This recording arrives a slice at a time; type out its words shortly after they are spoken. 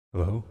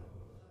Hello?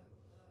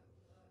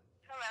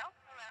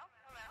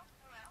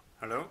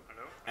 Hello?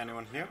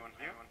 Anyone here?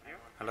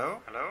 Hello?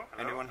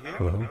 Anyone here?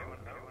 Hello?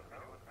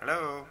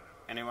 Hello?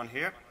 Anyone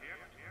here?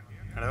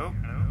 Hello?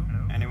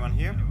 Anyone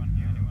here?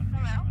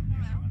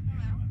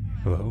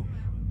 Hello?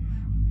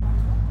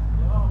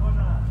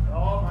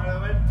 No,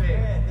 malamente.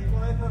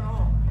 Dico eso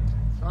no.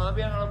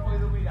 Todavía no lo he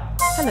podido mirar.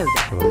 Hello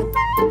there.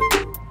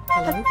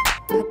 Hello?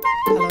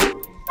 Hello.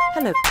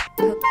 Hello.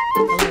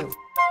 Hello.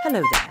 Hello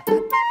there.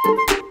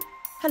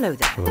 Hello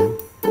there.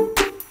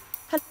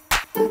 Hello?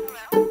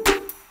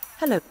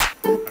 Hello.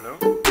 Hello?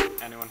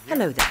 Anyone here?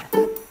 Hello there.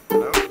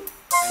 Hello?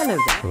 Hello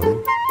there.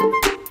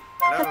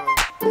 Hello? Hello?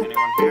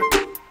 Anyone here?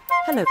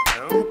 Hello.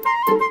 Hello?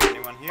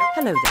 Anyone here?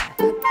 Hello there.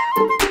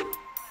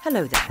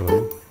 Hello there.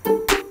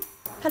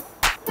 Hello?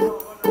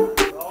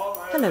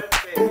 Hello.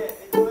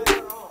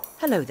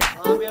 Hello there.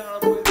 Todavía no lo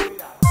he podido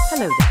mirar.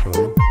 Hello there.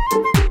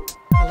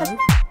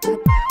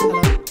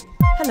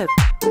 Hello? Hello.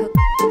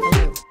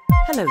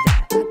 Hello there.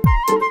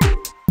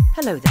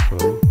 Hello there.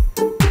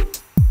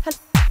 Hello?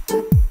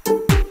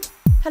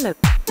 Hello.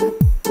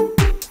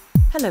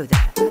 Hello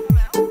there.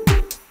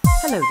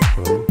 Hello there.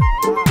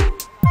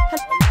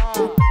 Hello?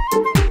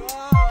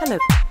 Hello.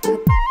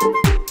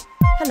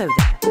 Hello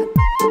there.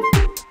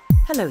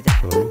 Hello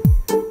there.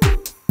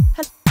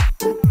 Hello?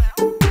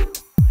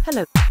 Hello. Hello there. Hello there. Hello?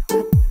 Hello.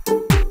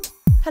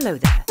 Hello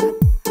there.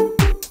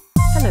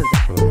 Hello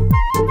there.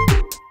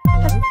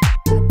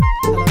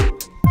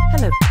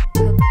 Hello? Hello. Hello?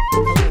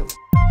 Anyone here?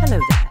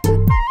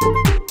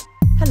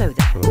 Hello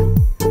there.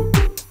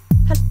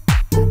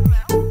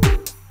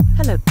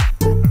 Hello?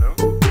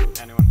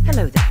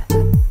 Hello there.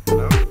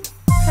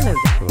 Hello?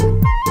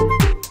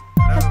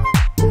 Hello?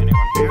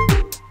 Anyone here?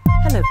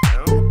 Hello.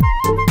 Hello?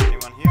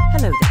 Anyone here?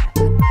 Hello there.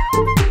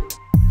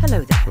 Hello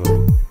there.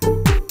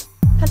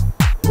 Hello?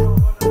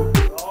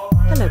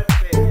 Hello.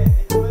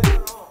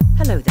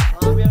 Hello there.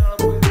 Todavía no lo he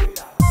podido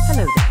mirar.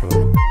 Hello there.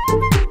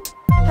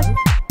 Hello?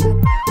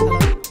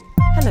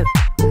 Hello.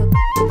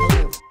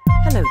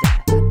 Hello there.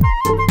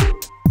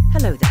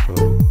 Hello there.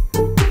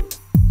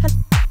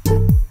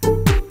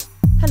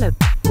 Hello? Hello.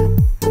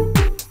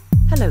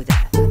 Hello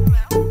there.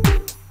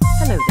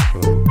 Hello there.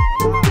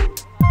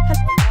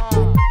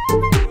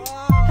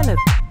 Hello? Hello.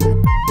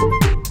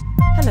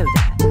 Hello there.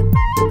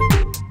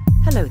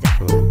 Hello there.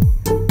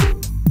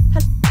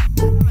 Hello?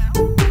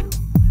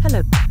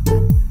 Hello.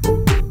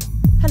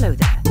 Hello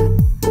there.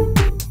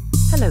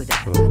 Hello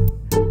there.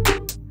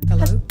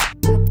 Hello?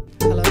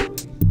 Hello.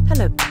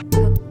 Hello.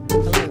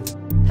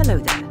 Hello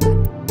there.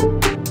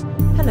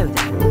 Hello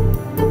there.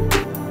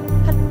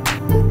 Hello.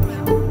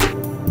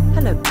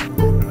 Hello?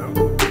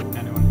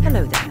 Anyone here?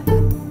 Hello there.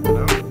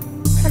 Hello?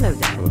 Hello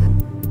there.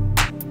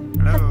 Hello?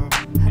 Hello?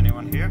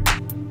 Anyone here?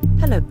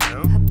 Hello.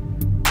 Hello?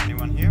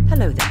 Anyone here?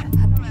 Hello there.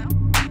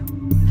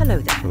 Hello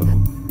there.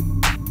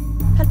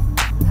 Hello?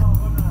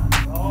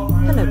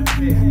 Hello.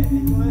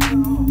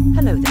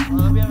 Hello there.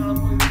 Todavía no lo he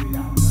podido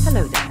mirar.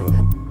 Hello there.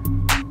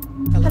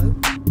 Hello?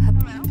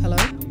 Hello. Hello.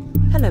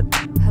 Hello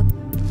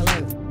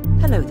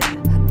there.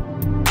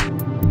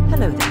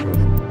 Hello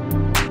there.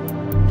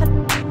 Hello.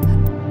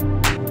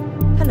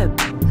 Hello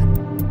there.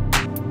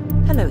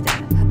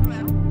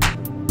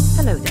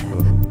 Hello there. Hello?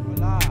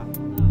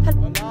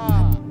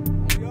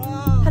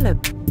 Hello.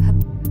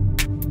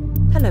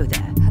 Hello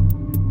there.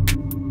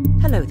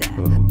 Hello there.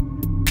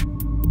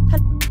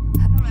 Hello?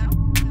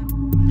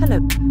 Hello.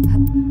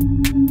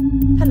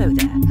 Hello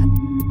there.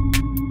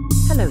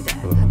 Hello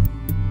there.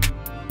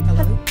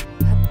 Hello?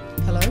 Hello.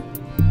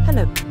 Hello.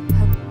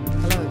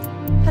 Hello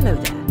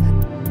there.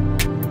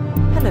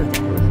 Hello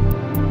there.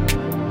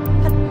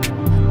 Hello.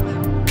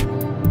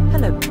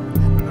 Hello?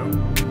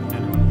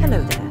 Anyone here? Hello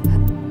there.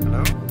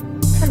 Hello?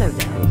 Hello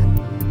there.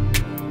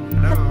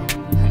 Hello?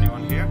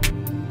 Anyone here?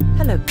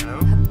 Hello. Hello?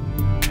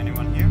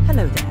 Anyone here?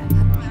 Hello there.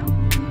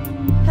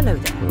 Hello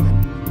there. Hello?